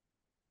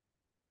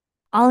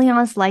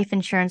Allianz Life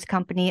Insurance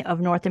Company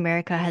of North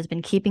America has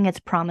been keeping its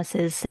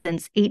promises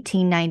since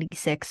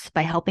 1896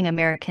 by helping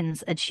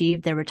Americans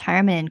achieve their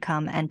retirement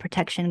income and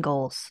protection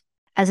goals.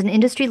 As an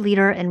industry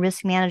leader in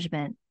risk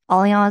management,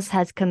 Allianz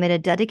has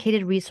committed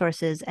dedicated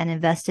resources and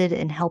invested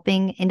in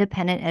helping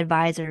independent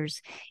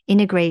advisors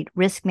integrate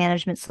risk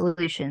management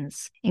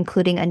solutions,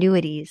 including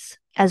annuities,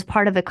 as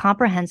part of a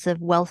comprehensive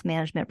wealth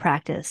management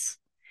practice.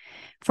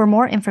 For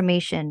more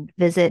information,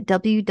 visit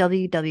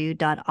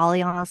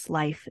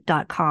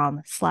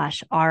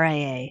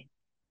www.allianzlife.com/RIA.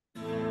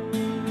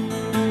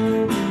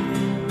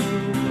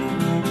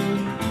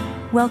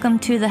 Welcome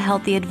to The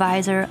Healthy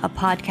Advisor, a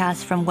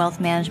podcast from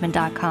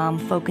wealthmanagement.com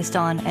focused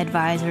on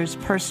advisors'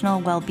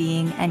 personal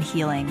well-being and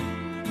healing.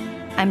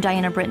 I'm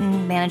Diana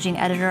Britton, managing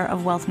editor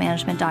of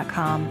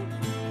wealthmanagement.com,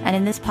 and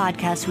in this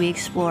podcast we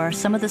explore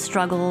some of the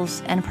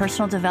struggles and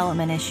personal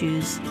development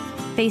issues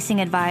facing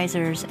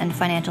advisors and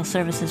financial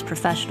services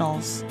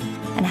professionals,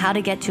 and how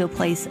to get to a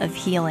place of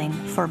healing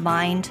for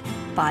mind,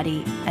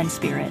 body, and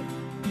spirit.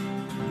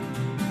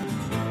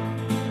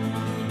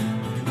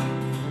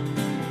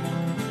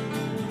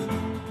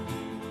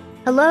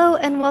 Hello,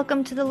 and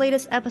welcome to the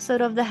latest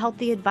episode of the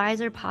Healthy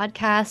Advisor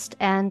podcast.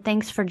 And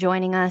thanks for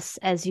joining us.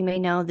 As you may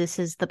know, this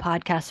is the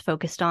podcast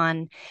focused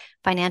on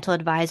financial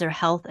advisor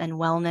health and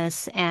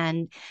wellness.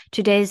 And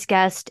today's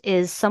guest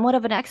is somewhat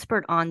of an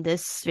expert on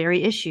this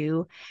very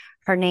issue.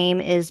 Her name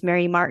is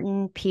Mary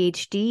Martin,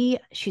 PhD.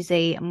 She's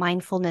a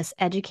mindfulness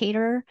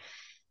educator.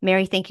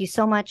 Mary, thank you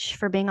so much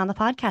for being on the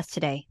podcast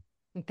today.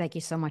 Thank you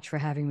so much for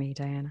having me,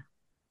 Diana.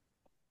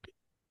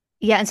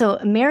 Yeah, and so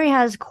Mary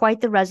has quite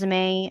the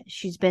resume.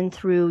 She's been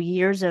through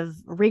years of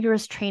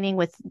rigorous training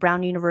with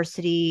Brown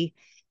University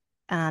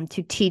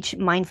to teach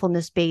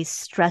mindfulness-based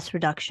stress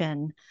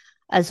reduction,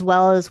 as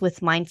well as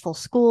with mindful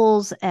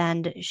schools.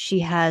 And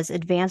she has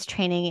advanced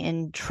training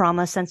in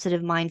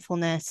trauma-sensitive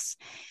mindfulness.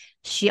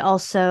 She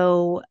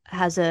also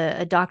has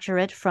a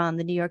doctorate from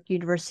the New York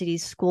University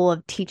School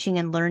of Teaching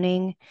and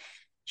Learning.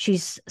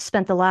 She's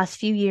spent the last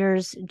few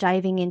years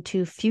diving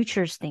into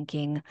futures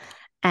thinking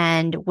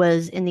and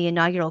was in the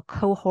inaugural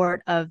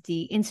cohort of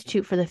the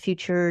Institute for the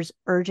Future's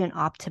Urgent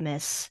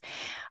Optimists.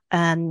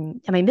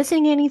 Am I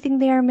missing anything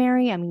there,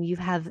 Mary? I mean, you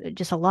have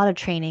just a lot of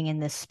training in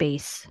this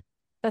space.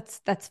 That's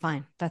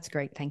fine. That's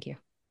great. Thank you.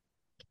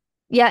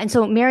 Yeah, and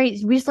so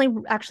Mary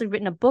recently actually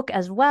written a book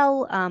as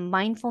well,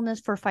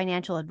 Mindfulness for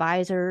Financial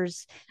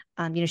Advisors.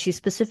 She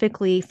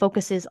specifically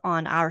focuses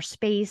on our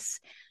space.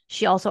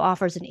 She also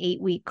offers an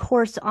 8-week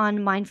course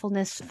on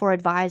mindfulness for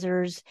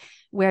advisors,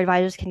 where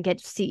advisors can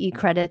get CE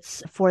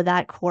credits for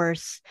that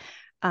course.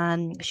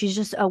 She's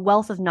just a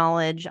wealth of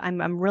knowledge.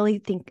 I'm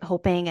really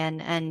hoping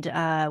and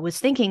was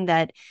thinking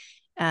that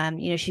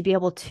she'd be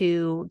able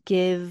to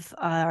give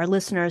our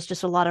listeners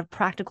just a lot of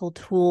practical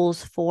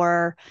tools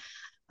for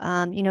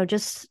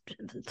just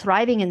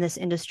thriving in this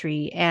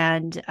industry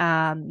and,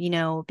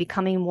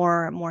 becoming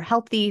more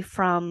healthy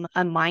from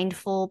a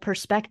mindful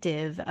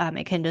perspective.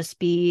 It can just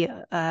be,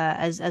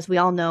 as we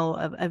all know,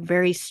 a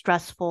very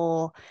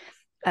stressful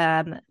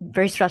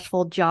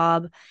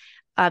job.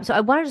 So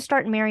I wanted to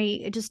start,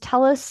 Mary, just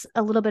tell us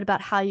a little bit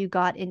about how you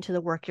got into the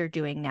work you're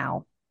doing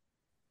now.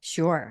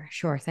 Sure.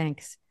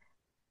 Thanks.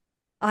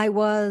 I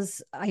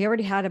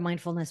already had a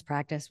mindfulness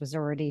practice, was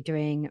already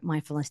doing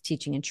mindfulness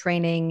teaching and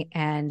training.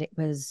 And it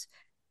was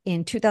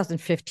in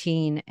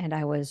 2015, and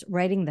I was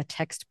writing the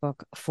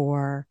textbook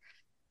for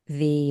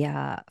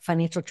the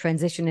Financial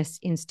Transitionist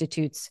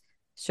Institute's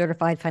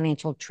Certified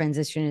Financial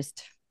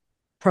Transitionist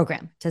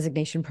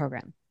designation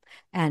program.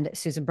 And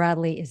Susan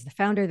Bradley is the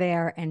founder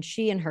there, and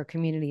she and her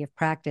community of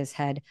practice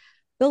had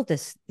built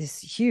this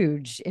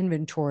huge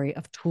inventory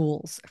of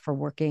tools for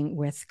working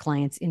with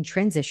clients in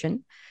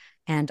transition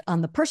and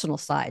on the personal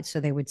side.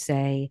 So they would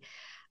say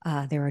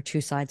there are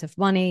two sides of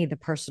money: the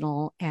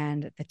personal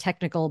and the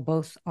technical.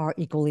 Both are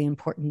equally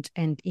important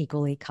and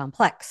equally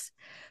complex.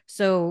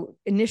 So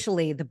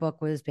initially the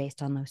book was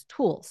based on those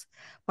tools,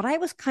 but I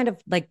was kind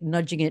of like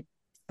nudging it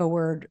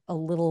forward a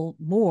little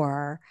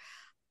more,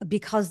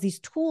 because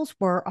these tools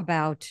were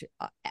about,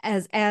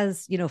 as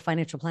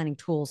financial planning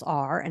tools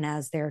are, and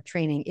as their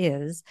training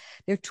is,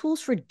 they're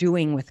tools for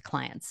doing with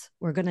clients.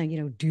 We're going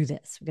to do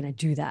this, we're going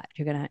to do that,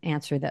 you're going to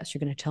answer this, you're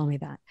going to tell me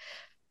that,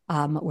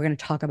 we're going to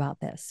talk about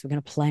this, we're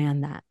going to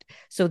plan that.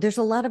 So there's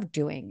a lot of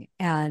doing.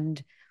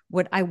 And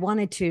what I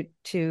wanted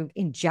to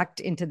inject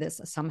into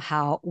this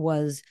somehow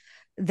was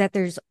that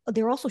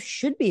there also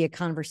should be a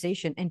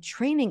conversation and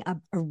training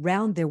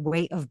around their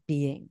way of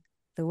being,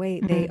 the way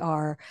they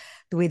are,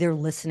 the way they're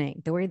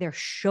listening, the way they're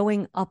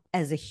showing up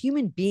as a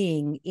human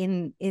being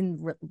in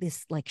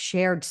this like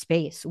shared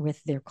space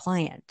with their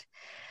client,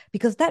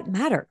 because that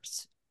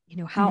matters.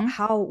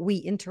 How we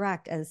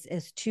interact as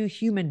two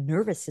human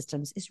nervous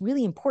systems is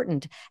really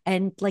important,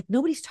 and like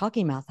nobody's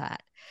talking about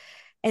that.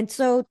 And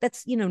so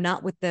that's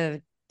not what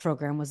the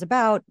program was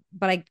about,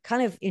 but I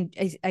kind of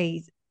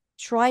I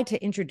tried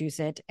to introduce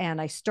it,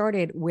 and I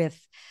started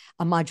with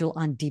a module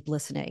on deep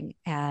listening.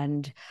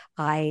 And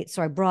I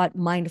brought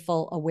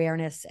mindful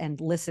awareness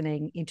and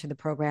listening into the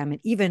program,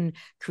 and even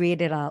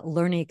created a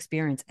learning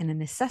experience and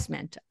an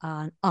assessment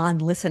on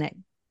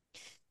listening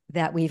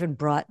that we even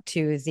brought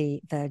to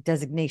the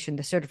designation,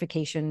 the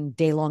certification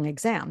day-long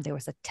exam. There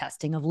was a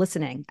testing of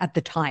listening at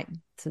the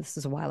time. So this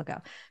is a while ago,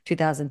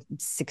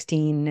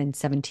 2016 and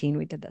 17,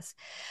 we did this.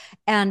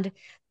 And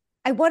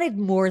I wanted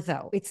more,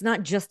 though. It's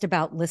not just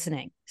about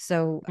listening.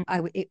 So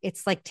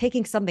it's like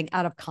taking something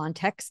out of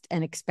context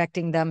and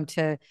expecting them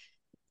to,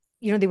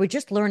 they were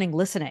just learning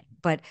listening,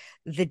 but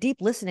the deep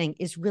listening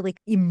is really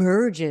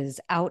emerges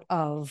out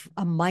of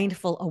a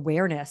mindful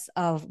awareness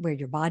of where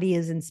your body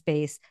is in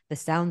space, the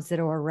sounds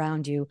that are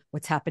around you,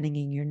 what's happening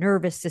in your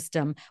nervous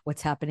system,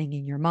 what's happening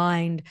in your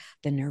mind,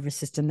 the nervous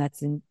system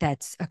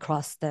that's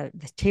across the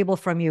table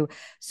from you.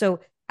 So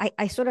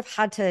I sort of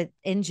had to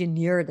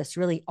engineer this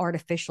really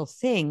artificial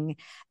thing.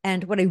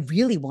 And what I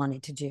really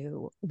wanted to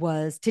do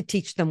was to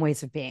teach them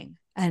ways of being.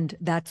 And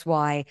that's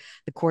why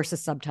the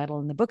course's subtitle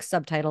and the book's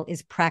subtitle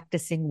is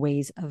Practicing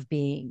Ways of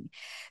Being,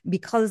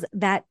 because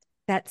that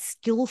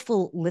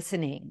skillful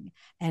listening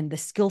and the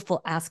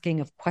skillful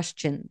asking of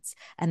questions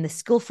and the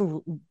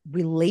skillful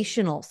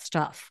relational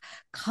stuff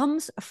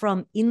comes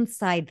from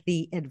inside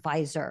the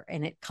advisor,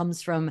 and it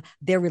comes from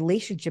their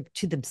relationship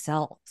to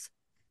themselves.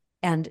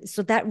 And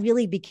so that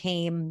really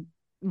became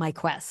my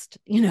quest,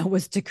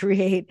 was to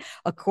create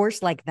a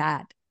course like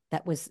that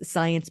was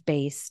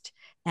science-based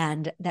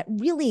and that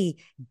really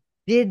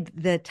did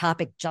the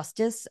topic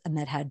justice, and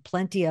that had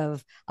plenty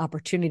of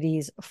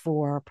opportunities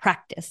for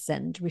practice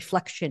and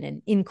reflection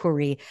and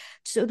inquiry.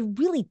 So to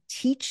really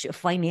teach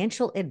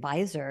financial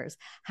advisors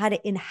how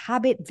to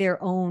inhabit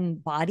their own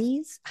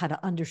bodies, how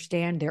to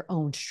understand their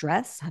own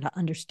stress, how to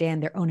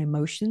understand their own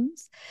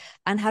emotions,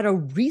 and how to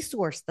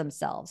resource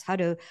themselves, how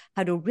to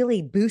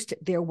really boost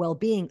their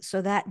well-being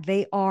so that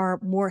they are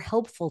more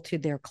helpful to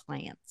their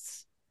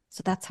clients.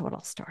 So that's how it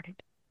all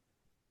started.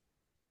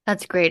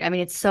 That's great. I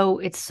mean, it's so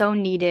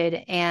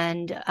needed.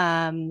 And,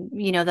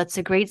 that's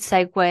a great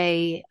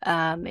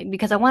segue,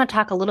 because I want to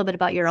talk a little bit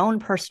about your own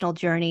personal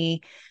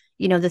journey,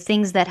 the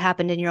things that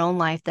happened in your own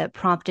life that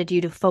prompted you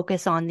to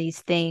focus on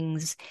these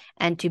things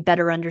and to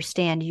better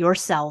understand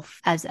yourself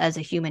as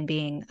a human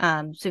being.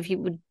 So if you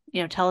would,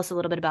 tell us a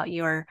little bit about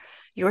your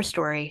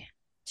story.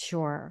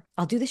 Sure.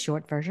 I'll do the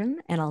short version,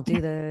 and I'll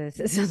try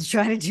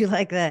to do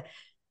like the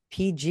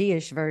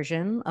PG-ish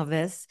version of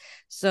this.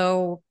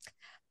 So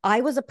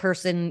I was a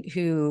person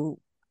who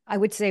I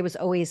would say I was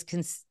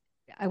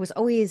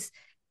always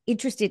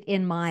interested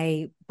in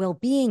my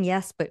well-being,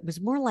 yes, but it was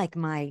more like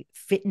my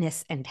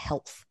fitness and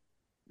health.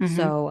 Mm-hmm.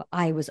 So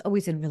I was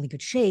always in really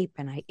good shape,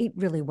 and I ate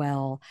really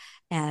well,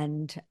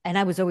 and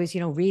I was always,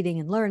 reading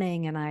and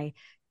learning, and I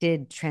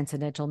did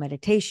transcendental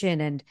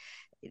meditation,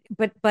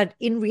 but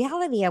in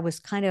reality, I was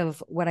kind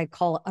of what I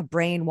call a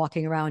brain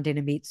walking around in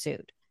a meat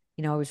suit.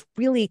 I was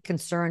really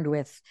concerned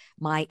with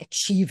my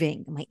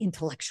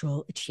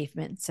intellectual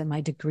achievements and my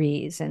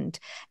degrees. And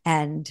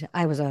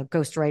I was a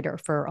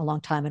ghostwriter for a long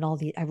time, and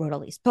I wrote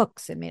all these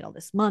books and made all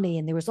this money.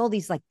 And there was all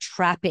these like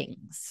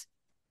trappings.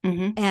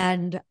 Mm-hmm.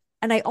 And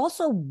I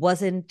also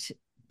wasn't,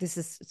 this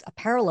is a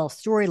parallel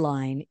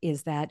storyline,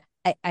 is that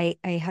I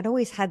had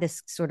always had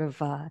this sort of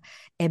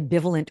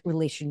ambivalent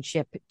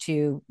relationship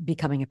to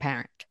becoming a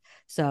parent.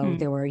 So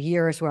there were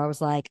years where I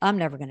was like, I'm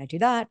never going to do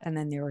that. And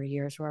then there were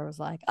years where I was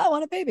like, I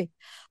want a baby.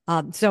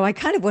 So I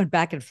kind of went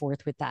back and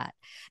forth with that.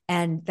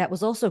 And that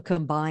was also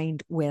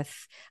combined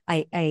with,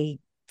 I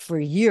for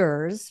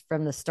years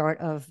from the start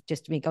of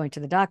just me going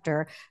to the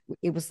doctor,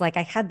 it was like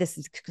I had this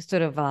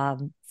sort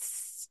of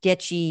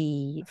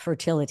sketchy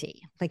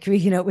fertility. Like,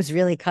 it was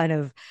really kind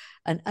of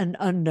an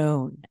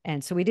unknown.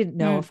 And so we didn't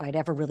know if I'd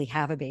ever really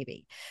have a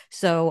baby.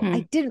 So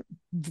I didn't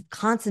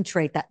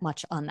concentrate that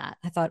much on that.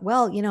 I thought,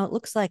 well, it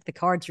looks like the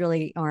cards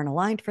really aren't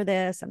aligned for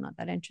this. I'm not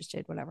that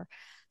interested, whatever.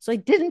 So I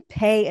didn't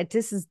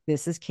this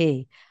is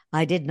key.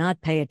 I did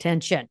not pay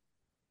attention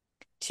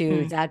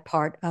to that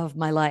part of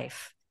my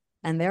life.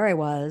 And there I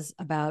was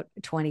about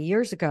 20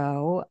 years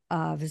ago,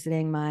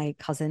 visiting my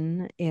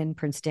cousin in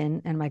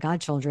Princeton and my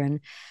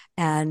godchildren.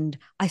 And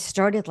I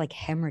started like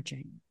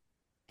hemorrhaging.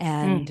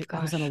 And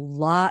I was in a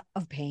lot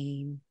of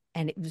pain,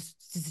 and it was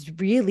just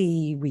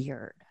really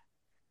weird.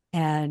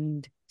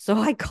 And so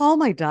I call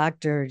my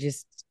doctor,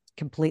 just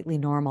completely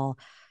normal.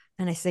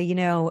 And I say,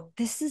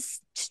 this is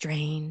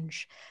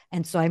strange.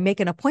 And so I make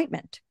an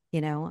appointment,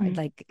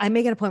 I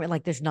make an appointment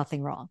like there's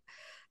nothing wrong.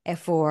 And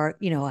for,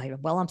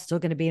 I'm still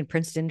going to be in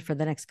Princeton for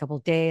the next couple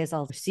of days.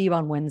 I'll see you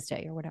on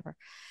Wednesday or whatever.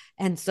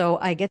 And so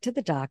I get to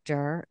the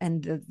doctor,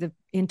 and the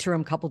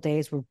interim couple of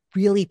days were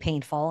really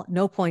painful.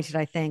 No point did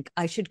I think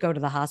I should go to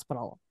the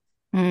hospital.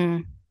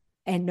 And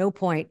no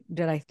point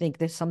did I think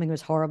that something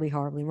was horribly,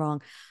 horribly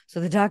wrong. So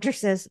the doctor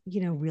says,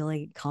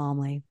 really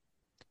calmly,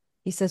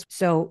 he says,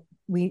 so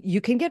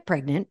you can get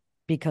pregnant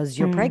because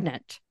you're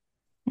pregnant.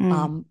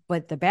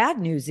 But the bad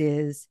news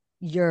is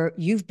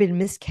you've been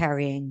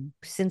miscarrying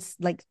since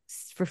like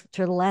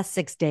for the last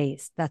 6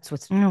 days.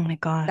 Oh my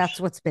That's gosh.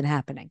 what's been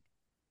happening.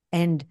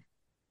 And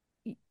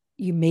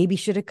you maybe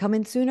should have come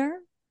in sooner.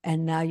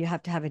 And now you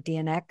have to have a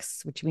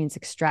DNX, which means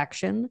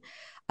extraction.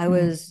 I Mm.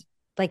 was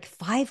like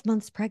 5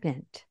 months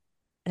pregnant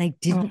and I Oh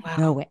didn't wow.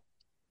 know it.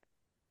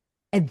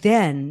 And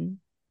then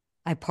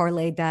I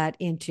parlayed that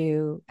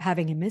into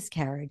having a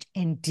miscarriage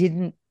and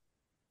didn't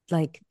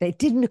like, it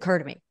didn't occur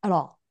to me at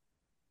all.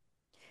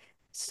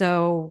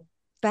 So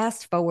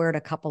fast forward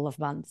a couple of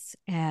months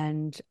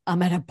and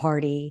I'm at a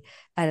party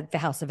at the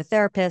house of a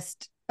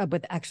therapist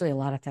with actually a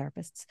lot of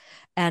therapists.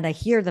 And I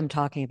hear them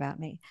talking about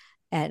me.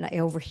 And I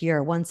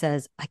overhear one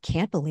says, I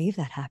can't believe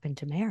that happened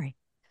to Mary.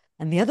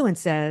 And the other one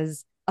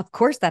says, of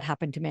course that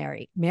happened to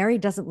Mary. Mary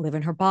doesn't live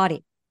in her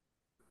body.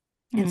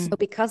 And so Mm.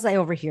 because I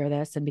overhear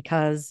this and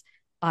because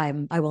I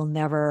will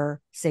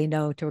never say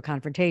no to a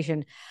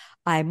confrontation,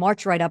 I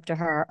march right up to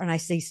her and I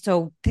say,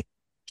 so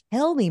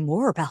tell me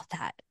more about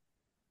that.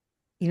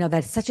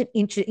 That's such an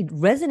interest. It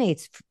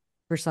resonates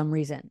for some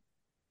reason.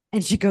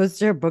 And she goes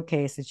to her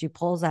bookcase and she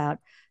pulls out,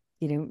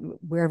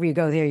 wherever you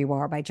go, there you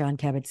are by John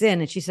Kabat-Zinn.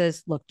 And she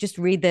says, look, just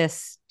read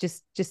this.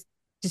 Just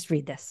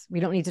read this. We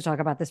don't need to talk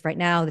about this right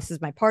now. This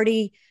is my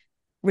party.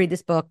 Read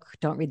this book.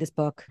 Don't read this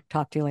book.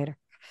 Talk to you later.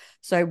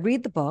 So I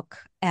read the book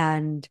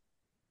and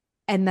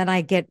then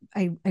I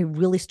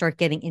really start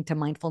getting into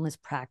mindfulness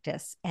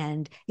practice.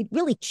 And it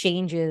really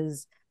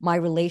changes my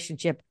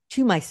relationship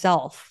to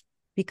myself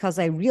because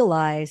I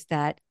realized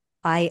that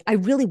I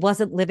really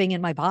wasn't living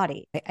in my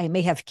body. I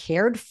may have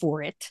cared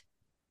for it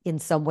in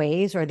some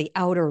ways or the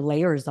outer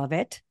layers of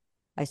it.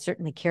 I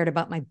certainly cared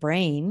about my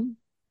brain.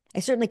 I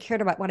certainly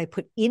cared about what I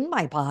put in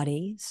my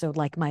body. So,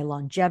 like my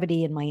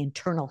longevity and my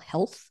internal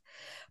health.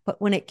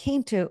 But when it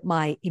came to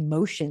my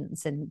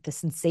emotions and the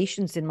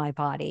sensations in my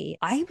body,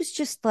 I was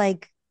just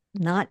like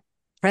not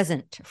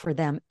present for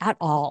them at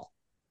all.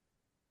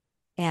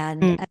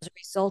 And Mm. as a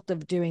result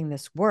of doing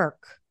this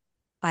work,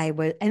 I'm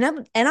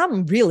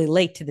really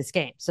late to this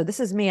game. So this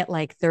is me at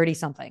like 30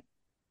 something.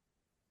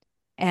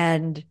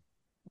 And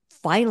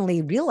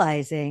finally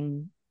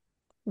realizing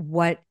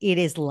what it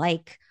is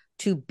like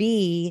to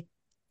be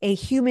a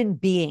human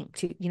being,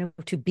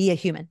 to be a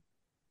human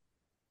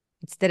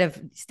instead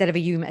of a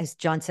human, as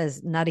John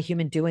says, not a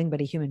human doing,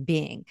 but a human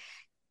being.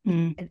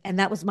 Mm. And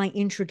that was my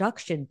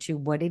introduction to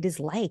what it is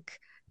like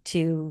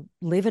to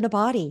live in a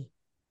body,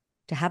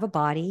 to have a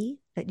body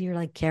that you're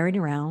like carrying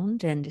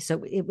around. And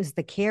so it was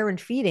the care and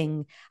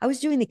feeding. I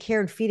was doing the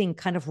care and feeding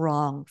kind of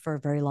wrong for a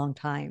very long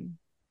time.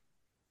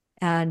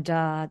 And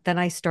then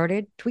I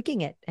started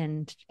tweaking it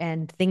and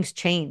things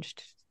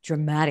changed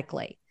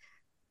dramatically.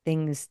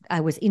 Things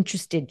I was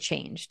interested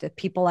changed. The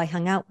people I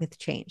hung out with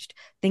changed.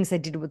 Things I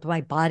did with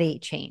my body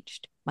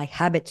changed. My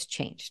habits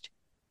changed.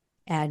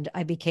 And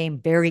I became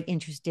very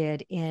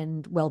interested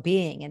in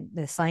well-being and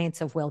the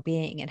science of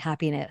well-being and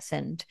happiness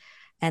and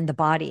the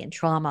body and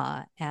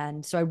trauma.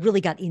 And so I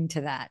really got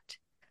into that.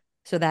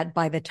 So that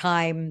by the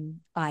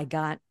time I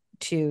got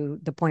to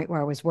the point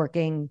where I was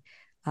working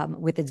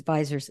with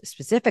advisors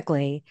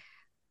specifically,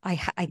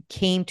 I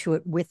came to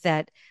it with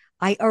that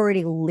I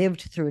already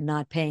lived through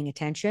not paying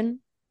attention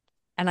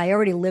and I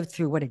already lived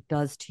through what it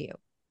does to you,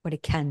 what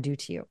it can do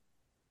to you.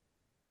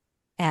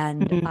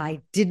 And Mm.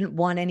 I didn't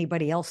want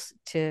anybody else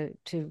to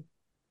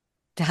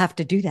have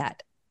to do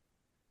that.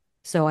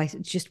 So I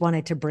just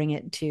wanted to bring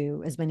it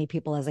to as many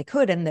people as I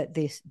could. And that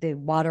the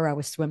water I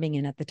was swimming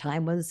in at the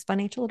time was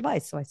financial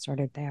advice. So I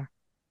started there.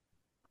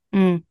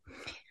 Mm.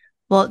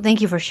 Well,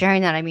 thank you for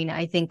sharing that. I mean,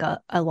 I think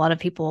a lot of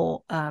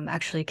people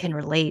actually can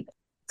relate.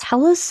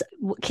 Tell us,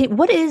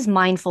 what is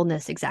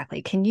mindfulness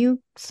exactly? Can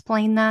you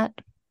explain that?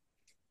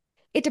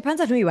 It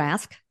depends on who you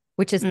ask,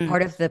 which is Mm.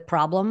 part of the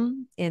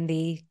problem in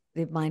the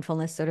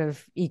mindfulness sort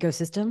of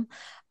ecosystem.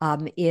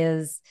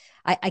 Is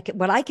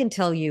what I can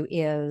tell you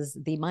is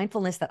the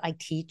mindfulness that I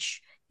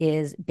teach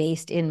is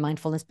based in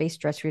mindfulness based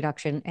stress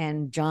reduction.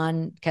 And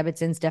John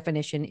Kabat-Zinn's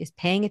definition is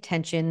paying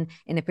attention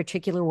in a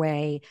particular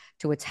way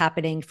to what's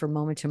happening from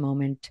moment to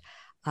moment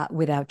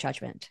without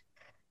judgment.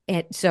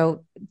 And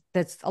so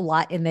that's a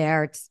lot in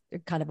there. It's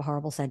kind of a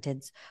horrible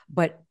sentence,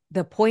 but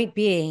the point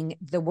being,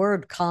 the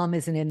word calm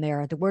isn't in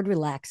there. The word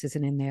relax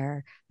isn't in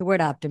there. The word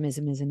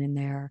optimism isn't in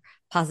there.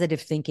 Positive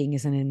thinking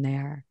isn't in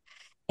there.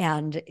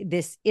 And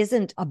this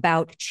isn't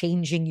about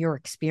changing your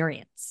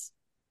experience,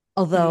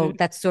 although Mm.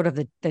 that's sort of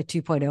the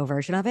 2.0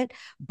 version of it.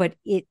 But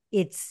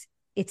it's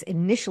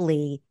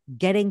initially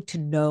getting to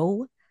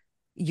know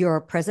your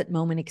present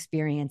moment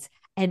experience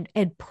and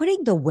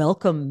putting the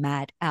welcome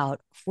mat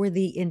out for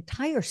the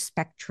entire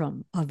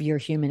spectrum of your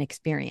human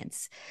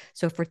experience.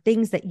 So for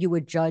things that you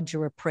would judge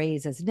or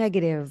appraise as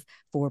negative,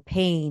 for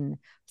pain,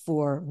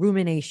 for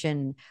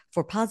rumination,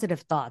 for positive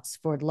thoughts,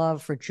 for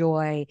love, for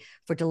joy,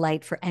 for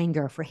delight, for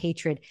anger, for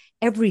hatred,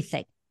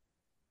 everything.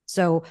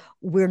 So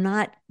we're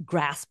not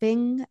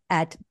grasping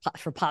at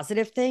for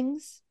positive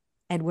things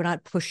and we're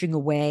not pushing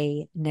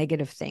away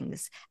negative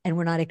things and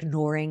we're not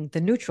ignoring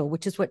the neutral,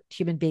 which is what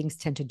human beings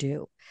tend to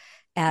do.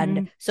 And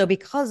Mm. so,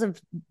 because of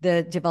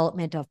the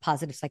development of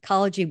positive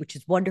psychology, which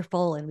is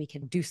wonderful, and we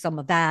can do some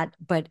of that,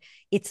 but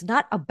it's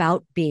not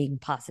about being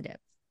positive.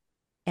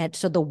 And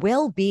so, the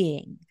well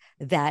being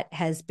that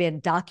has been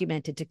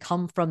documented to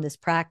come from this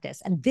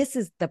practice, and this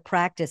is the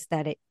practice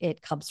that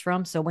it comes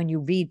from. So, when you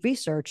read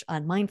research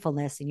on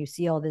mindfulness and you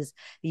see all these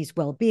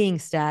well being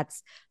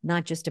stats,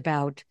 not just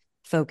about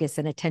focus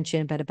and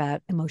attention, but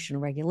about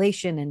emotional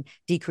regulation and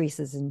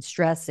decreases in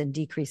stress and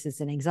decreases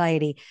in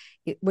anxiety.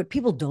 What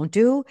people don't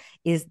do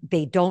is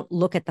they don't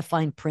look at the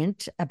fine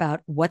print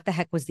about what the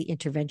heck was the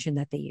intervention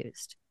that they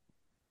used.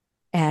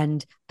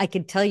 And I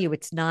can tell you,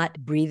 it's not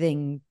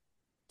breathing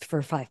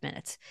for 5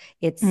 minutes.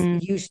 It's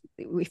Mm. usually,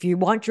 if you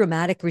want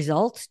dramatic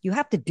results, you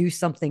have to do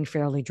something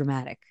fairly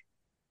dramatic.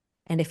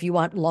 And if you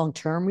want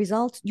long-term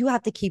results, you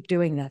have to keep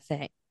doing that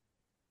thing.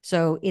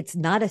 So it's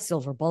not a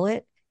silver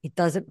bullet. It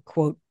doesn't,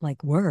 quote,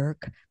 like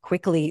work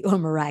quickly or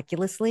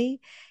miraculously.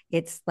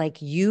 It's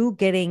like you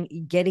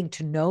getting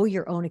to know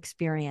your own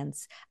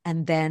experience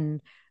and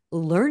then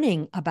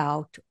learning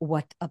about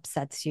what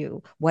upsets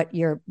you, what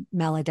your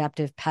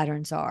maladaptive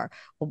patterns are,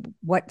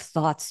 what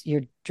thoughts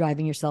you're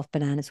driving yourself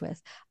bananas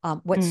with,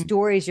 what Mm.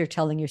 stories you're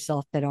telling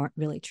yourself that aren't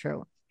really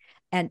true.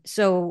 And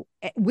so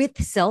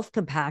with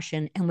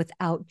self-compassion and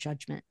without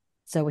judgment.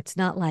 So it's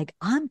not like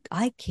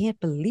I can't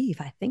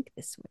believe I think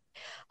this way.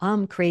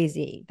 I'm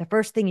crazy. The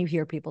first thing you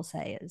hear people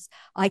say is,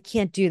 I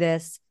can't do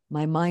this.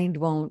 My mind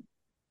won't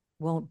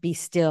be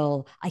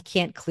still. I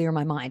can't clear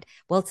my mind.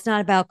 Well, it's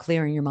not about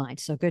clearing your mind.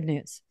 So good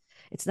news.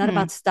 It's not Mm.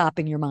 about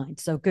stopping your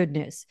mind. So good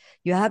news.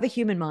 You have a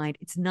human mind.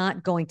 It's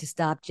not going to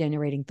stop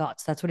generating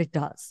thoughts. That's what it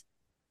does.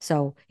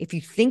 So if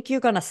you think you're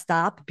going to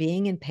stop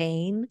being in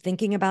pain,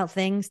 thinking about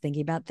things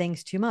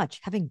too much,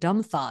 having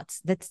dumb thoughts,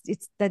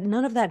 that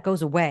none of that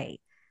goes away.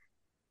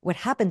 What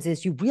happens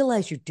is you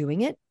realize you're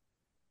doing it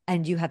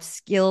and you have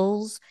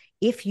skills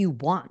if you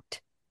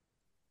want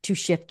to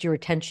shift your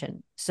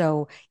attention.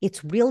 So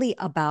it's really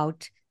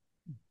about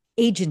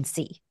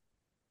agency,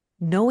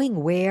 knowing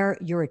where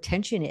your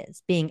attention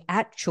is, being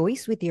at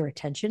choice with your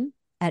attention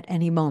at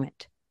any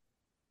moment.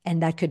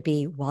 And that could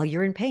be while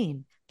you're in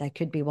pain. That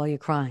could be while you're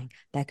crying.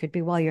 That could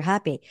be while you're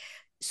happy.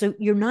 So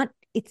you're not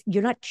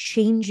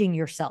changing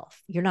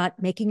yourself. You're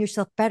not making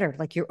yourself better.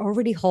 Like you're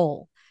already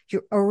whole.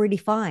 You're already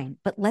fine.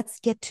 But let's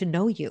get to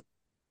know you.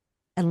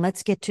 And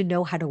let's get to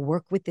know how to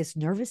work with this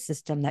nervous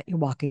system that you're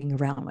walking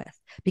around with,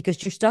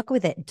 because you're stuck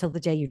with it until the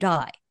day you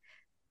die.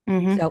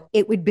 Mm-hmm. So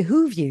it would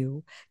behoove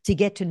you to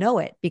get to know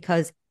it,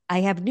 because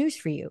I have news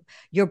for you.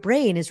 Your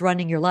brain is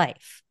running your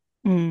life,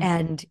 Mm.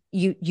 and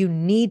you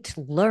need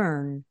to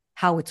learn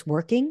how it's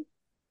working,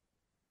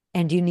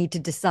 and you need to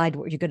decide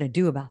what you're going to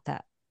do about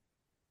that.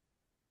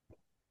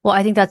 Well,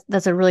 I think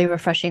that's a really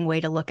refreshing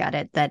way to look at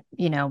it, that,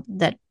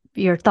 that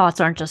your thoughts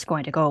aren't just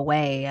going to go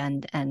away,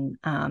 and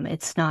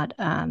it's not,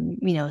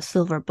 a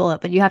silver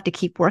bullet, but you have to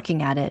keep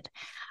working at it,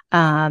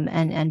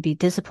 and be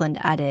disciplined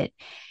at it.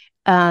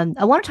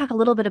 I want to talk a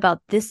little bit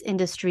about this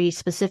industry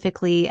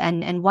specifically,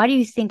 and why do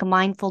you think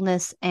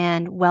mindfulness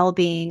and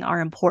well-being are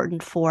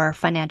important for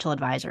financial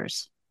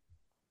advisors?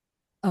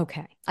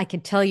 Okay. I can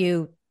tell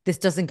you this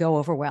doesn't go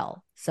over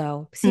well.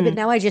 So see, but Mm.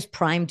 now I just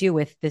primed you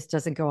with this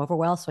doesn't go over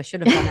well. So I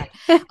should have done that.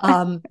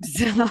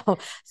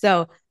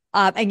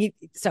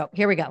 So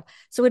here we go.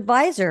 So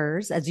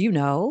advisors, as you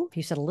know,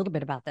 you said a little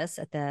bit about this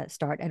at the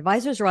start.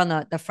 Advisors are on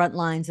the front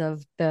lines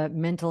of the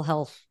mental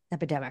health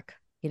epidemic.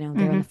 They're on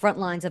Hmm. the front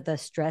lines of the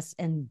stress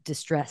and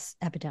distress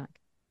epidemic.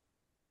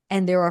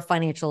 And there are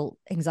financial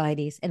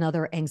anxieties and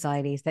other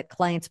anxieties that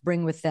clients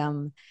bring with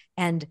them.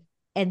 And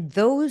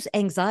those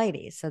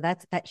anxieties, so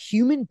that's that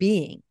human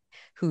being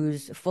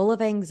who's full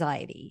of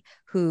anxiety,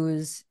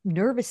 whose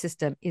nervous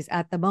system is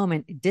at the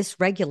moment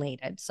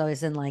dysregulated. So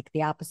is in like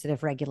the opposite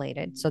of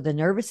regulated. So the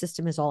nervous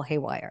system is all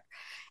haywire.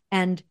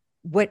 And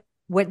what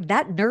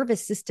that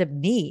nervous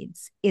system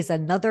needs is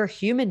another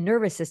human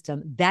nervous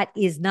system that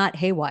is not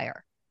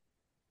haywire.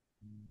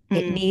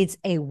 It Mm. needs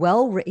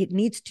it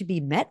needs to be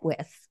met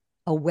with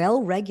a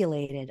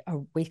well-regulated,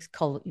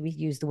 we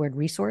use the word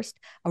resourced,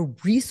 a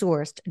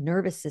resourced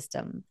nervous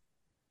system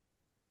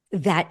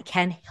that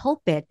can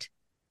help it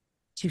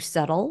to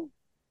settle,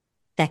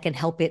 that can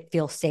help it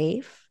feel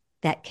safe,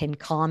 that can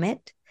calm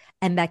it,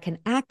 and that can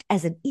act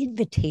as an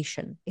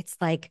invitation. It's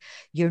like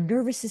your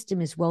nervous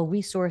system is well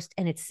resourced,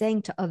 and it's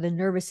saying to other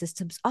nervous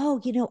systems, "Oh,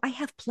 I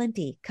have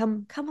plenty.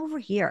 Come over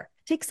here.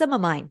 Take some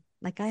of mine.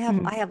 Like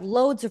Mm. I have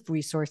loads of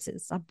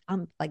resources.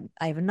 I'm like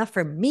I have enough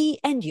for me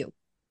and you."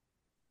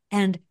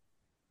 And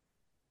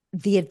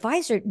the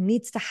advisor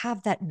needs to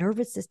have that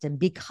nervous system,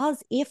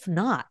 because if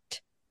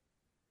not,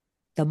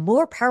 the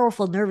more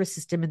powerful nervous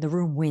system in the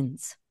room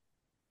wins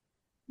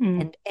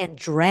Mm. and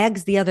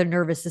drags the other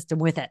nervous system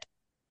with it.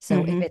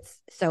 So Hmm.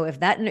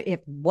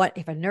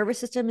 if a nervous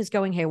system is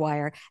going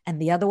haywire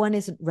and the other one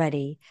isn't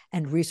ready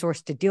and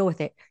resourced to deal with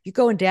it, you're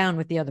going down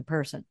with the other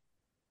person.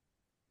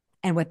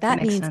 And what That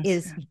that makes means sense.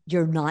 is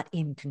you're not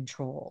in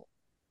control,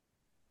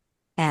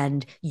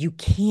 and you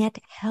can't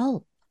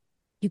help.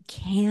 You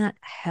can't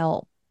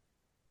help.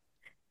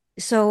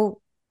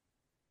 So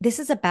this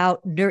is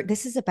about,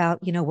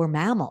 we're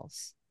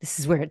mammals. This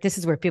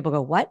is where people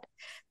go, what?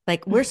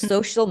 Like, we're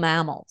social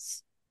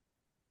mammals,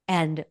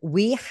 and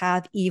we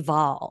have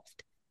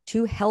evolved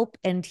to help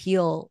and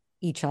heal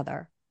each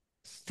other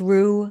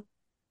through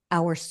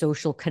our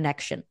social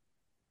connection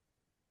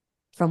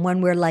from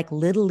when we're like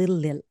little.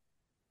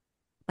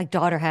 My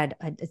daughter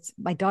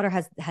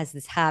has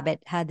this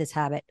habit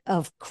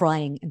of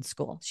crying in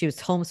school. She was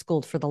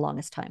homeschooled for the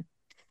longest time,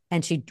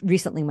 and she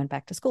recently went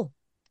back to school.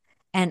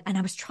 And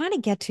I was trying to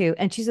get to,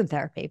 and she's in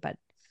therapy, but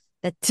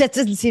that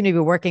doesn't seem to be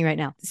working right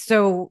now.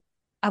 So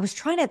I was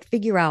trying to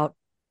figure out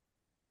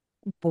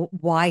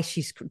why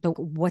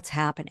what's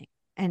happening.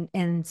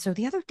 And so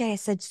the other day I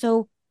said,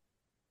 so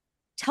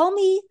tell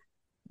me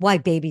why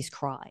babies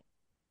cry.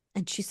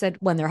 And she said,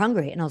 when they're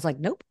hungry. And I was like,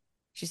 nope.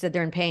 She said,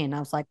 they're in pain. And I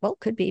was like, well,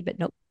 could be, but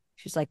nope.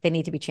 She's like, they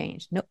need to be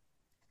changed. Nope.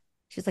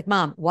 She's like,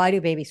 Mom, why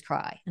do babies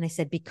cry? And I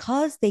said,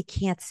 because they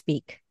can't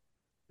speak,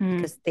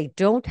 because they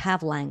don't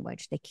have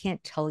language. They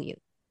can't tell you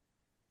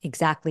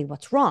exactly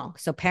what's wrong.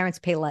 So parents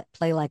play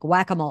like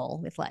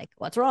whack-a-mole with like,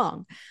 what's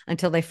wrong,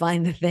 until they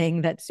find the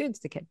thing that suits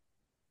the kid.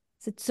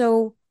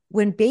 So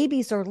when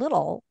babies are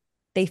little,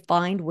 they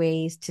find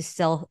ways to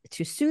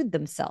soothe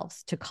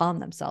themselves, to calm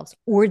themselves,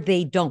 or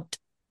they don't.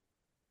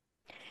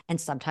 And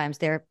sometimes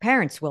their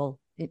parents will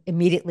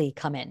immediately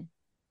come in,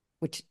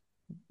 which,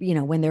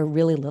 when they're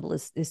really little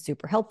is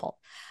super helpful.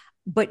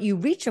 But you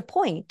reach a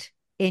point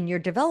in your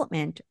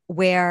development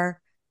where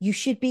you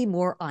should be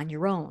more on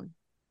your own.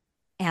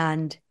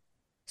 And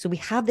so we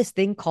have this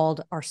thing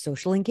called our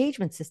social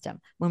engagement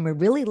system. When we're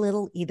really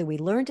little, either we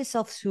learn to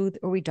self-soothe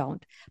or we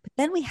don't. But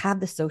then we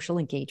have the social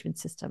engagement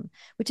system,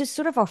 which is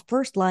sort of our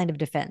first line of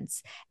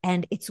defense.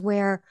 And it's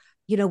where,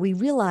 we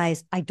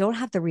realize I don't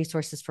have the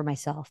resources for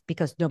myself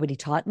because nobody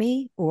taught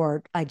me,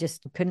 or I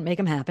just couldn't make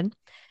them happen.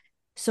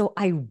 So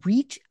I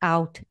reach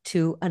out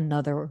to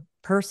another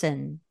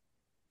person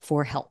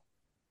for help.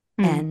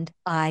 And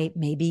I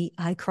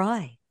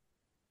cry.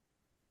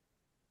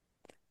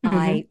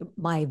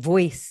 My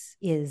voice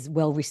is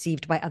well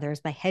received by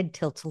others. My head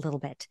tilts a little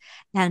bit.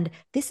 And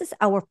this is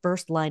our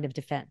first line of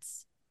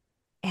defense.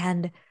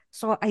 And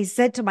so I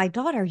said to my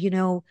daughter,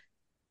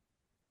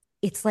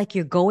 it's like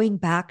you're going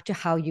back to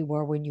how you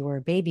were when you were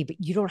a baby, but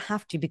you don't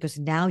have to, because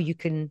now you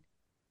can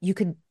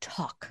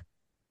talk,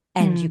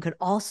 and you can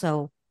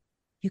also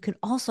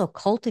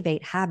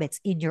cultivate habits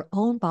in your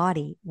own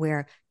body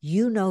where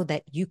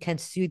that you can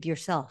soothe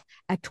yourself.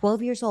 At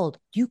 12 years old,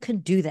 you can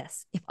do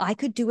this. If I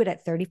could do it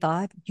at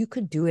 35, you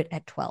could do it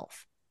at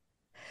 12.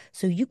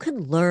 So you can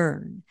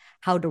learn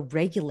how to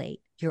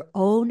regulate your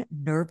own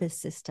nervous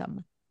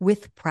system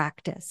with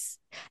practice.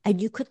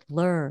 And you could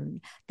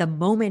learn the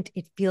moment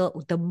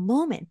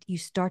you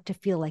start to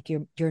feel like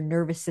your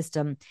nervous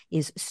system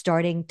is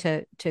starting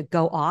to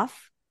go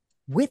off.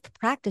 With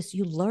practice,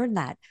 you learn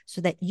that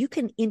so that you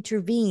can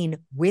intervene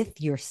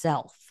with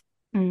yourself.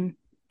 And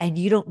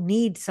you don't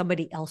need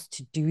somebody else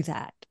to do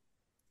that.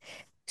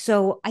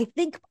 So I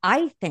think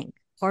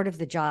part of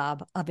the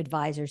job of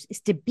advisors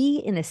is to be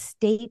in a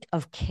state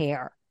of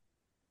care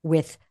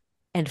with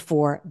and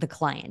for the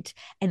client.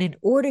 And in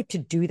order to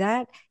do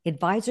that,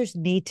 advisors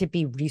need to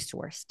be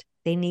resourced.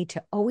 They need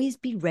to always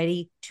be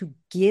ready to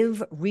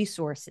give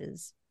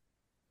resources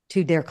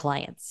to their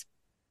clients.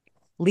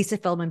 Lisa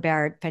Feldman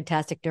Barrett,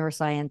 fantastic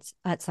neuroscience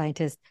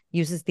scientist,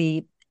 uses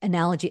the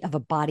analogy of a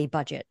body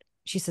budget.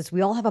 She says,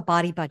 we all have a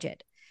body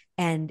budget.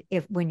 And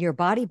when your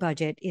body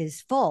budget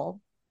is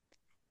full,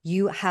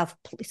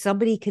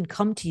 somebody can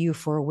come to you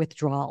for a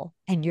withdrawal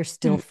and you're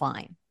still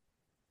fine.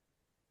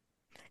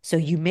 So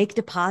you make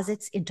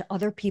deposits into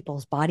other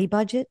people's body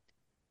budget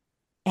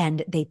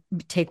and they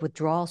take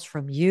withdrawals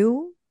from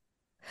you.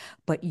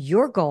 But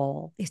your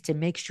goal is to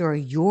make sure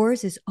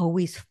yours is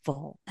always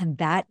full. And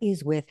that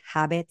is with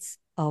habits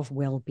of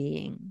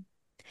well-being.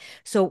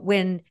 So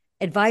when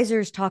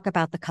advisors talk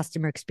about the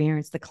customer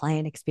experience, the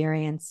client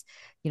experience,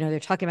 they're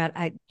talking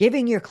about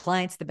giving your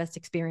clients the best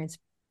experience.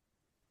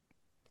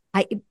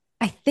 I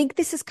think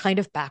this is kind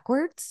of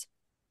backwards.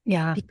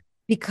 Yeah.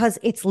 Because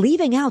it's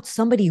leaving out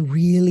somebody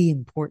really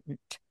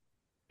important.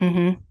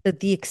 That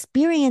the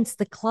experience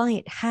the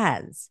client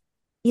has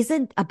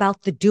isn't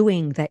about the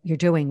doing that you're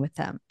doing with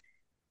them.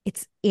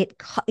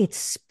 It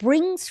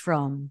springs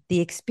from the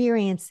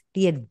experience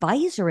the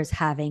advisor is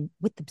having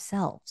with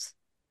themselves.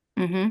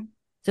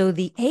 So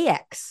the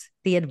AX,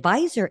 the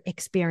advisor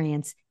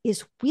experience,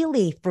 is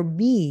really, for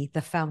me,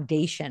 the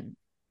foundation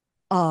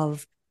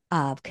of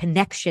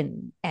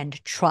connection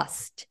and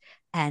trust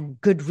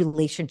and good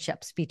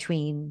relationships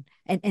between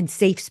and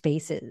safe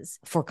spaces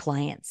for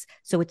clients.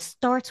 So it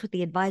starts with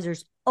the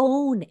advisor's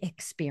own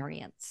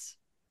experience.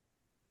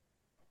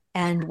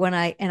 And when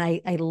I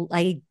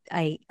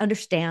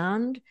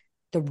understand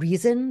the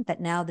reason that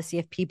now the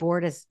CFP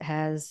board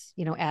has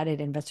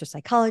added investor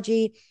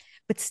psychology,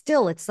 but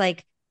still it's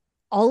like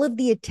all of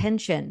the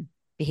attention,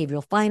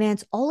 behavioral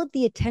finance, all of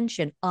the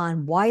attention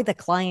on why the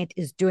client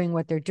is doing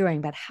what they're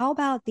doing, but how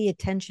about the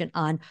attention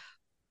on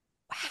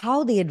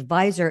how the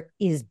advisor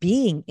is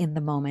being in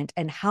the moment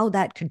and how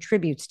that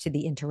contributes to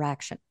the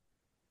interaction?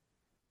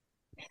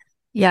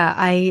 Yeah,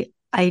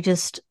 I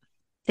just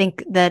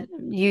think that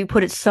you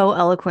put it so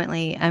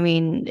eloquently. I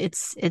mean,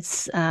 it's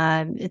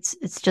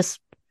just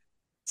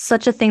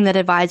such a thing that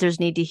advisors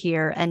need to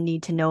hear and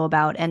need to know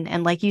about.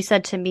 And like you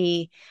said to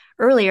me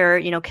earlier,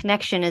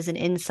 connection is an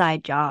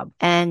inside job.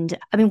 And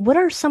I mean, what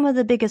are some of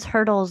the biggest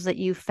hurdles that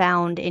you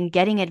found in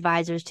getting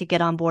advisors to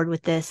get on board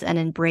with this and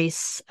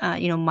embrace,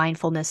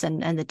 mindfulness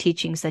and the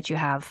teachings that you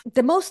have?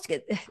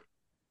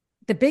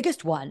 The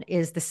biggest one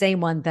is the same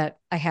one that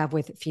I have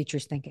with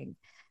futures thinking.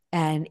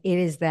 And it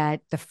is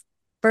that the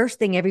first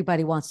thing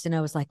everybody wants to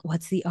know is like,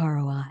 what's the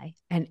ROI?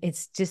 And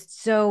it's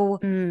just so,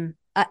 Mm.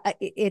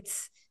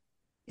 it's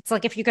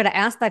like if you're going to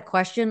ask that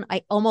question,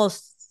 I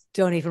almost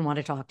don't even want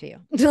to talk to you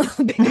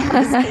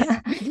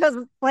because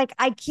like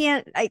I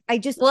can't, I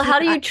just Well, can't, how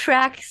do you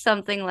track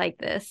something like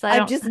this? I I'm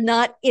don't. just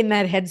not in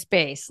that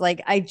headspace.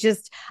 Like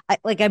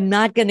I'm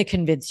not going to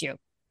convince you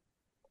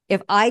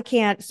if I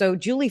can't. So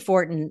Julie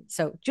Fortin,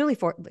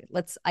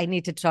 I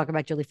need to talk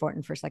about Julie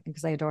Fortin for a second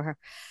because I adore her.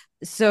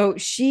 So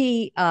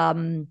she,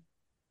 and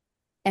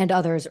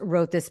others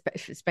wrote this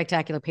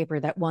spectacular paper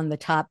that won the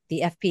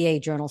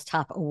FPA Journal's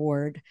top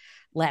award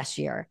last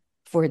year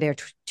for their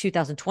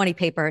 2020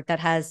 paper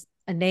that has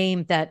a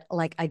name that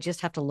like I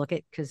just have to look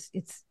at because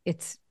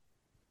it's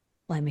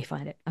let me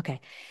find it. Okay.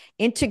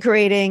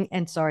 Integrating,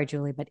 and sorry,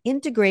 Julie, but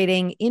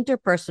integrating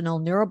interpersonal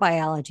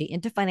neurobiology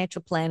into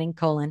financial planning,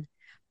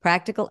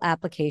 practical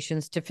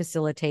applications to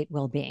facilitate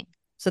well-being.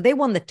 So they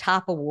won the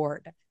top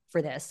award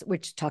for this,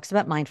 which talks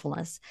about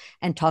mindfulness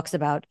and talks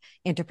about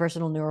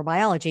interpersonal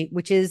neurobiology,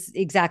 which is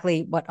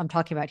exactly what I'm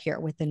talking about here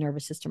with the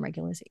nervous system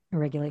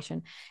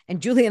regulation.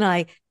 And Julie and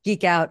I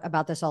geek out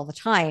about this all the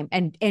time.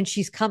 And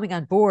she's coming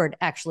on board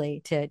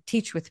actually to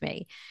teach with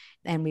me.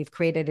 And we've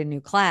created a new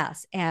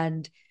class.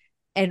 And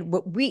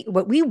what we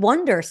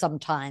wonder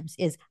sometimes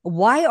is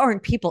why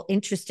aren't people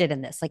interested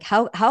in this? Like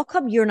how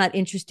come you're not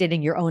interested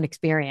in your own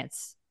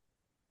experience?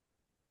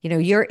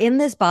 You're in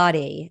this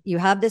body, you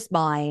have this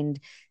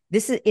mind.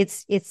 This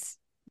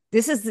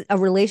is a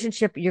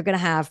relationship you're going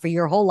to have for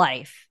your whole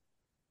life.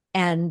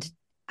 And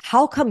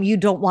how come you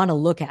don't want to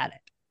look at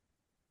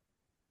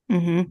it?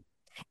 Mm-hmm.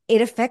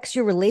 It affects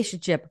your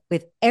relationship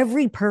with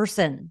every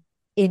person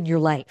in your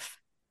life.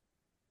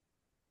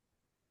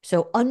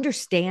 So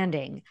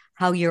understanding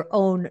how your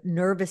own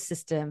nervous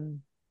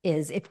system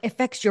it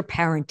affects your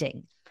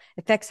parenting,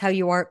 affects how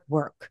you are at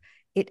work.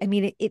 It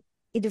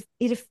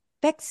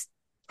affects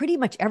pretty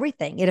much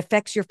everything. It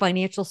affects your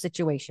financial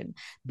situation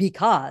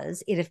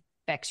because it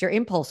affects your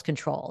impulse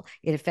control.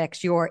 It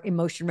affects your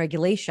emotion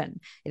regulation.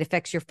 It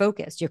affects your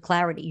focus, your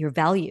clarity, your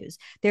values.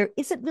 There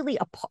isn't really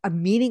a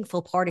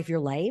meaningful part of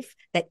your life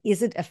that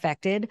isn't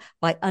affected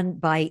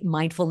by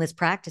mindfulness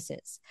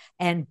practices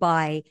and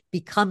by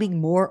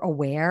becoming more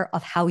aware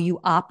of how you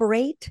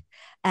operate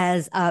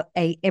as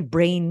a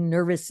brain,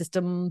 nervous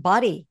system,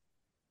 body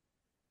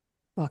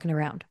walking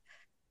around.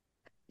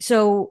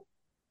 So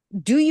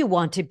do you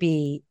want to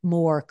be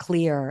more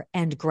clear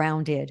and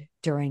grounded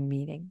during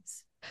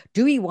meetings?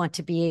 Do you want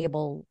to be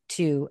able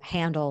to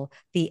handle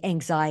the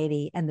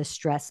anxiety and the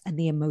stress and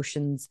the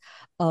emotions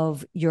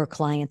of your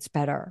clients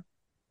better?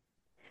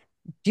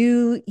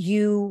 Do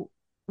you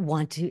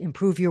want to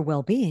improve your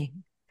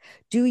well-being?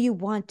 Do you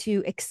want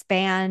to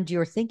expand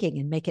your thinking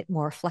and make it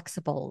more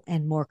flexible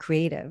and more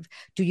creative?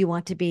 Do you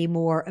want to be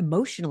more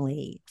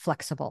emotionally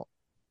flexible?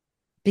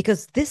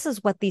 Because this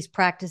is what these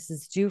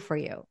practices do for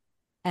you.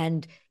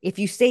 And if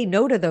you say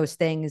no to those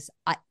things,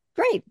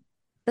 great,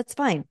 that's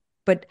fine.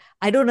 But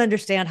I don't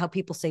understand how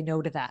people say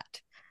no to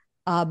that.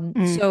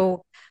 Mm.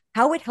 So,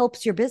 how it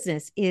helps your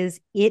business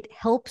is it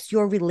helps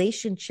your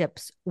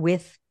relationships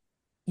with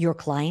your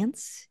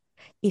clients.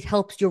 It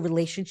helps your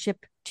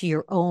relationship to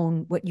your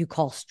own, what you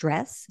call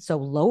stress. So,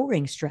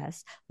 lowering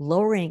stress,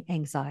 lowering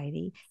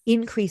anxiety,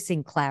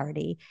 increasing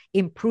clarity,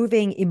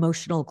 improving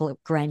emotional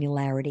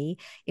granularity,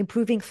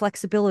 improving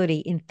flexibility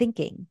in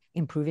thinking,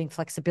 improving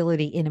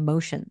flexibility in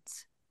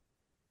emotions.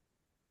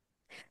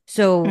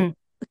 So, Mm.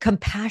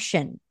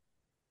 compassion,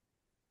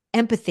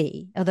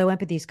 empathy, although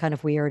empathy is kind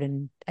of weird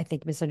and I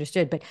think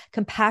misunderstood, but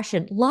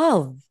compassion,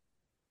 love.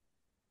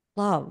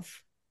 My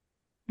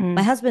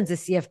Mm. husband's a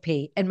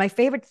CFP, and my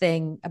favorite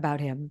thing about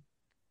him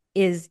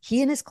is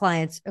he and his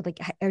clients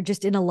are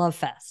just in a love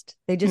fest.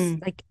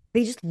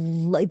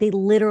 Mm. They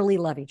literally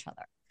love each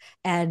other.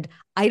 And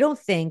I don't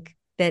think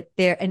that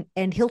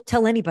and he'll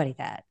tell anybody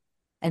that.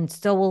 And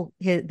so will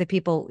the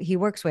people he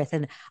works with.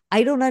 And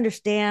I don't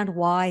understand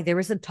why there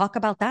isn't talk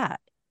about that.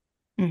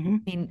 Mm-hmm. I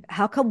mean,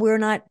 how come we're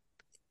not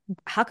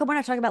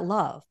talking about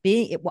love?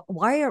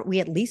 Why aren't we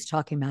at least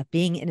talking about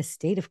being in a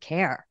state of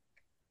care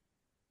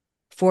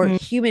for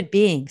Mm. human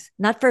beings,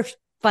 not for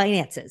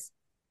finances,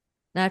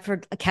 not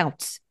for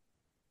accounts,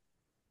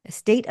 a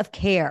state of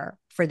care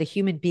for the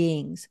human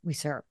beings we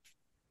serve.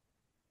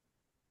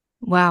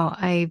 Wow,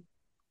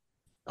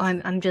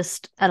 I'm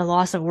just at a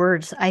loss of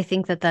words. I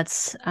think that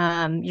that's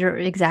you're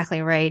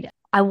exactly right.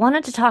 I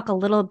wanted to talk a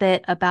little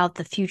bit about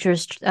the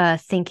futures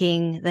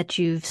thinking that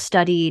you've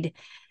studied.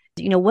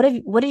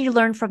 What did you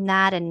learn from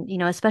that? And,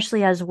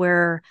 especially as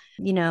we're,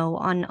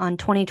 on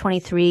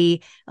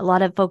 2023, a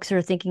lot of folks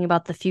are thinking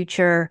about the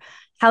future.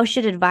 How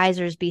should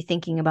advisors be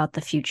thinking about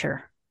the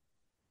future?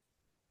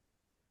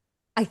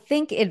 I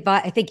think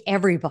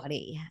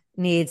everybody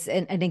needs,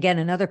 and again,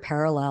 another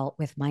parallel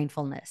with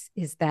mindfulness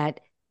is that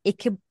it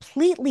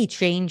completely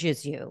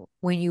changes you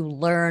when you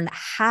learn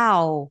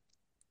how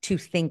to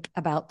think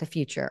about the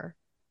future.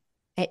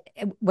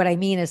 What I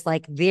mean is,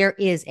 like, there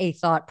is a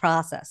thought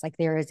process, like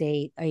there is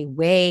a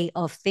way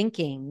of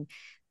thinking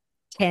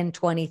 10,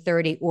 20,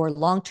 30, or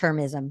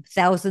long-termism,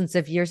 thousands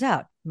of years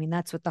out. I mean,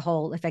 that's what the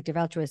whole effective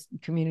altruist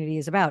community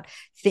is about,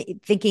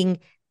 thinking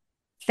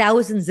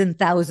thousands and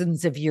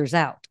thousands of years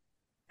out.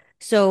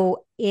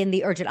 So in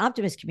the urgent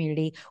optimist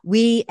community,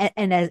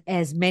 and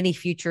as many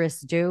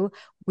futurists do,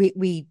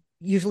 we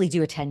usually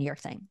do a 10-year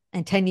thing,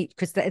 and 10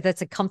 because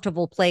that's a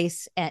comfortable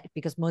place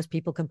because most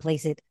people can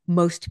place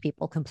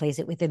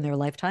it within their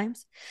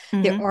lifetimes.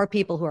 Mm-hmm. There are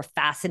people who are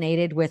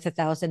fascinated with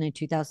 1,000 and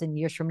 2,000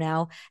 years from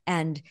now,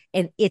 and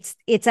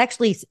it's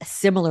actually a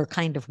similar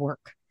kind of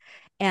work.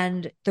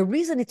 And the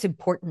reason it's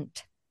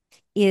important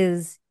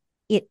is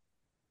it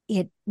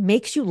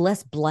makes you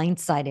less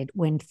blindsided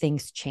when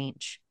things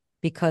change,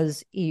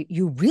 because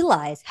you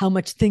realize how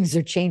much things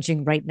are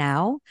changing right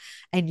now,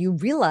 and you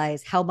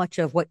realize how much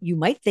of what you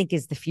might think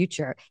is the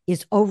future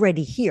is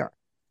already here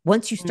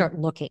once you start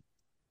looking.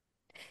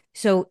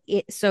 So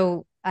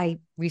I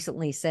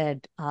recently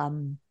said,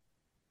 no,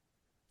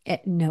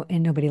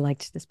 and nobody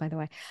liked this, by the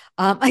way.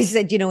 I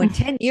said, in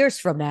 10 years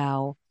from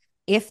now,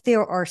 if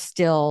there are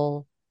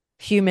still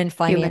human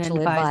financial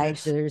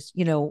advisors,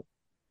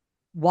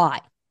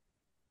 why?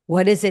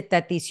 What is it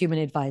that these human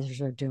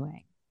advisors are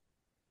doing?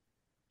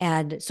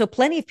 And so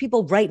plenty of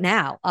people right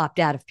now opt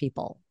out of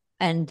people,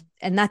 and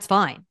that's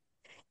fine.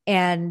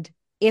 And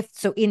if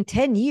so, in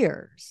 10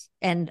 years,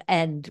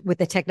 and with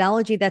the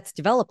technology that's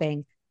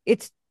developing,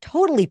 it's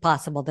totally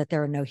possible that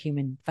there are no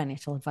human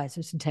financial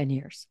advisors in 10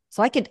 years.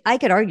 So I could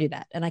argue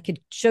that, and I could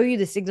show you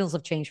the signals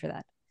of change for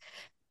that.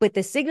 But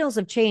the signals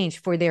of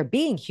change for there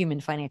being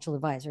human financial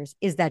advisors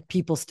is that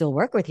people still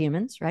work with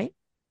humans, right?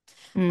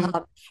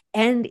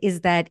 And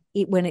is that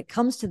when it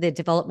comes to the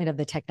development of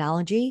the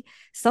technology,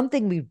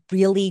 something we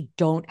really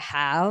don't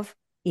have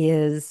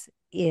is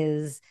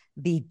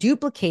the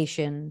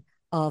duplication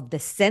of the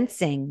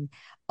sensing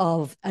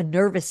of a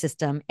nervous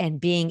system and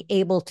being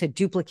able to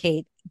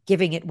duplicate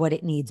giving it what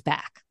it needs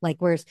back. Like,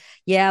 whereas,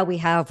 we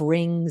have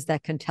rings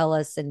that can tell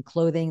us, and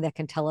clothing that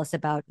can tell us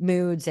about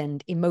moods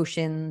and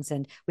emotions,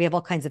 and we have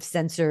all kinds of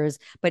sensors,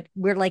 but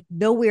we're like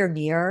nowhere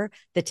near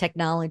the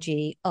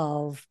technology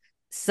of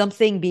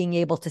something being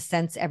able to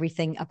sense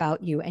everything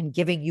about you and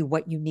giving you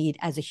what you need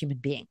as a human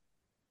being.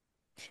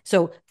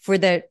 So for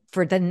the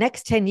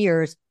next 10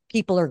 years,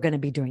 people are going to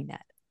be doing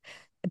that.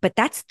 But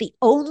that's the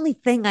only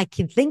thing I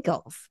can think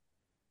of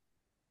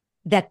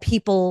that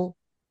people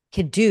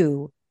can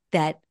do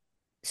that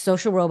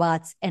social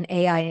robots and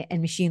AI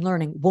and machine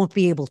learning won't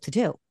be able to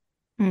do.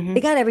 Mm-hmm.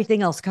 They got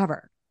everything else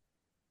covered.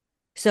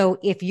 So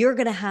if you're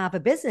going to have a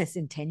business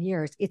in 10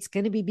 years, it's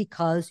going to be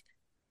because,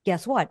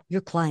 guess what?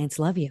 Your clients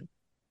love you.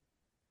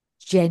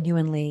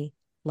 Genuinely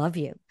love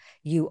you.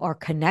 You are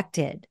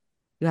connected.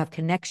 You have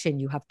connection.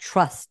 You have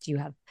trust. You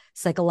have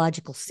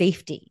psychological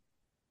safety.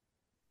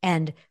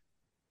 And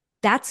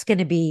that's going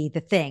to be the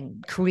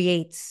thing,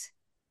 creates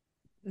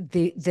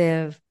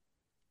the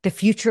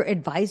future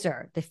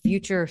advisor, the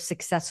future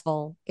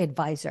successful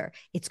advisor.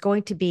 It's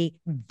going to be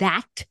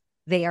that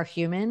they are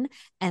human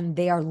and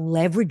they are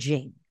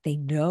leveraging. They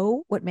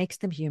know what makes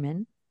them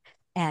human,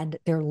 and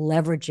they're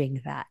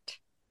leveraging that.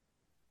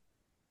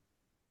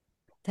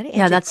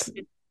 Was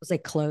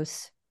like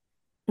close.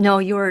 No,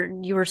 you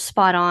were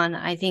spot on.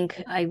 I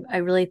think I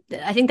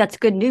think that's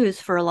good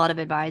news for a lot of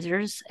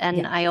advisors,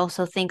 and I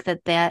also think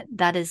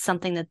that is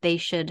something that they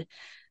should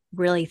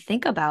really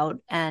think about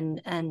and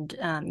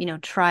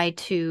try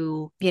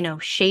to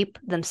shape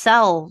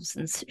themselves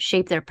and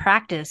shape their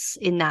practice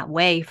in that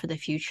way for the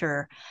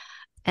future.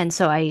 And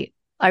so I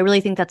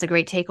really think that's a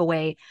great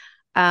takeaway.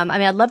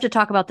 I'd love to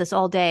talk about this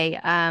all day,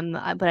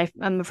 but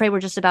I'm afraid we're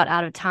just about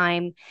out of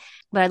time.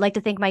 But I'd like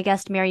to thank my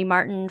guest, Mary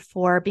Martin,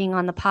 for being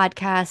on the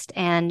podcast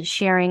and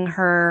sharing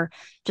her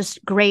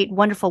just great,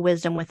 wonderful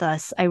wisdom with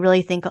us. I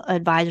really think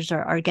advisors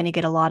are going to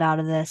get a lot out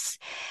of this.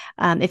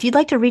 If you'd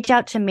like to reach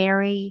out to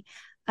Mary,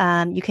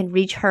 you can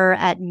reach her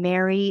at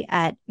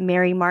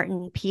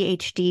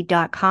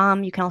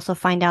marymartinphd.com. You can also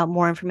find out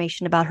more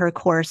information about her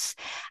course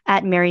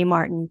at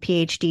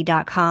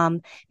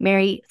marymartinphd.com.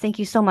 Mary, thank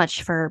you so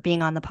much for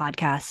being on the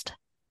podcast.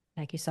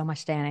 Thank you so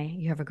much, Danny.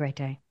 You have a great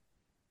day.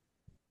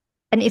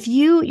 And if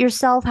you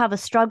yourself have a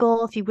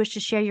struggle, if you wish to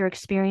share your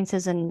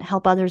experiences and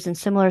help others in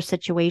similar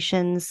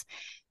situations,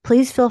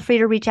 please feel free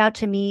to reach out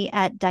to me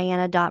at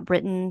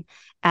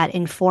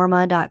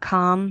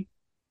diana.britton@informa.com.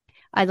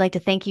 I'd like to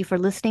thank you for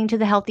listening to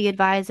The Healthy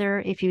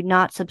Advisor. If you've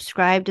not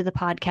subscribed to the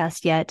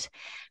podcast yet,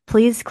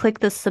 please click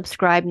the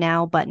subscribe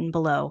now button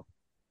below.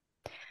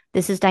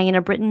 This is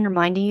Diana Britton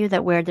reminding you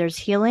that where there's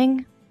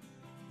healing,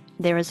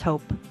 there is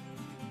hope.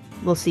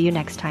 We'll see you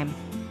next time.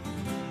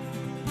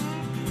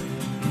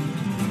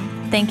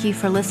 Thank you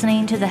for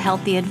listening to The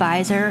Healthy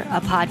Advisor,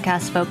 a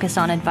podcast focused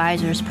on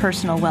advisors'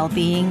 personal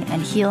well-being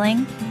and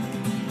healing.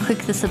 Click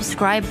the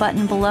subscribe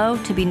button below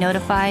to be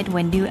notified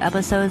when new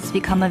episodes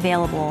become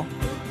available.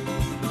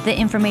 The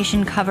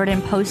information covered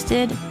and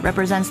posted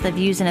represents the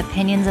views and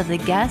opinions of the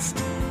guest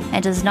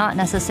and does not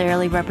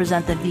necessarily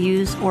represent the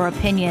views or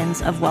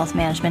opinions of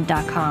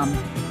wealthmanagement.com.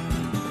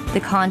 The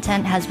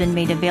content has been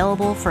made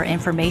available for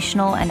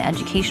informational and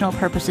educational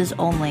purposes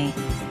only.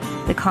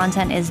 The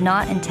content is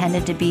not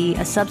intended to be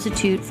a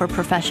substitute for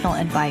professional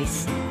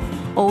advice.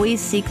 Always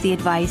seek the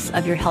advice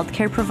of your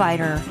healthcare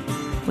provider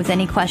with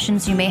any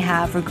questions you may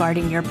have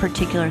regarding your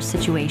particular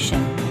situation.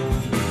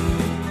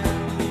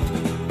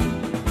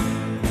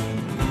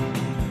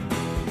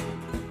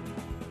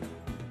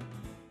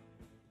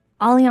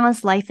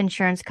 Allianz Life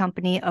Insurance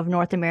Company of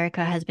North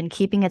America has been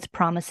keeping its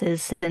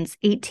promises since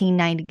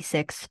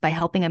 1896 by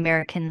helping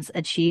Americans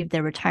achieve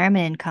their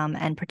retirement income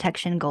and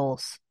protection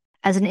goals.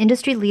 As an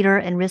industry leader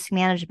in risk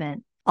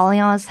management,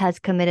 Allianz has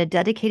committed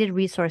dedicated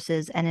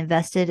resources and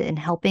invested in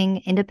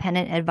helping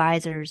independent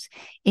advisors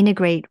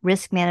integrate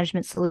risk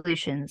management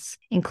solutions,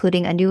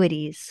 including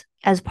annuities,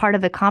 as part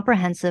of a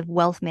comprehensive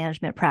wealth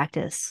management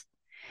practice.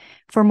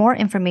 For more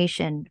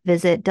information,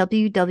 visit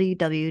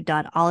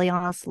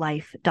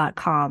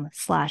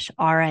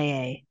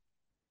www.allianzlife.com/RIA.